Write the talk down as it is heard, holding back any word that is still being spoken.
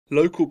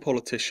Local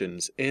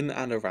politicians in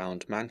and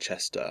around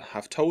Manchester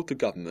have told the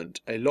government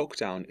a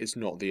lockdown is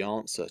not the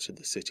answer to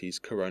the city's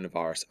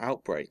coronavirus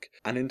outbreak,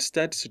 and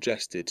instead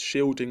suggested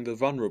shielding the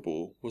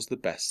vulnerable was the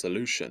best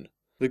solution.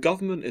 The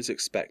government is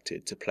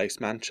expected to place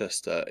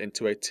Manchester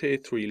into a Tier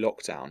 3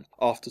 lockdown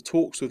after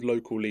talks with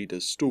local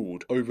leaders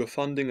stalled over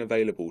funding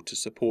available to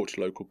support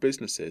local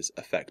businesses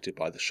affected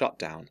by the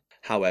shutdown.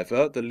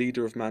 However, the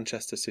leader of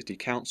Manchester City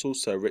Council,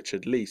 Sir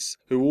Richard Leese,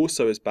 who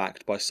also is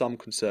backed by some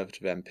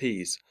Conservative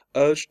MPs,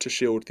 urged to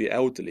shield the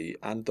elderly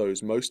and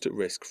those most at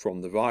risk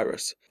from the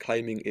virus,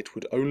 claiming it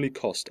would only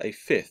cost a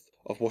fifth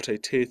of what a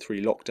Tier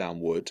 3 lockdown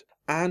would,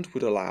 and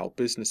would allow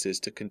businesses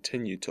to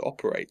continue to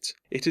operate.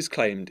 It is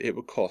claimed it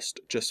would cost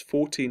just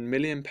 £14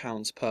 million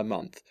per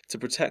month to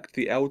protect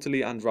the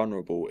elderly and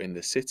vulnerable in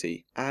the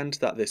city, and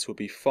that this would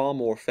be far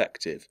more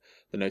effective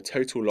than a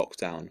total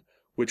lockdown,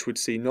 which would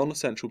see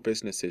non-essential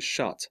businesses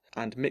shut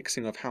and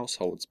mixing of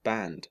households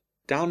banned.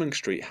 Downing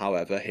Street,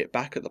 however, hit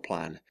back at the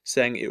plan,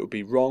 saying it would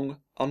be wrong,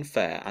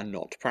 unfair and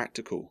not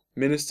practical.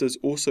 Ministers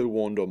also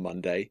warned on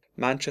Monday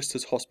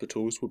Manchester's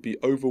hospitals would be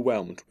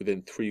overwhelmed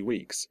within 3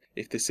 weeks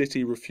if the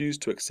city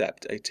refused to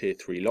accept a Tier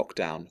 3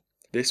 lockdown.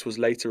 This was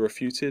later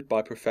refuted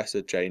by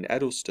Professor Jane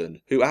Eddleston,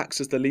 who acts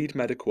as the lead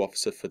medical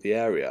officer for the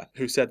area,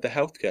 who said the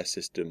healthcare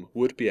system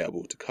would be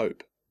able to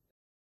cope.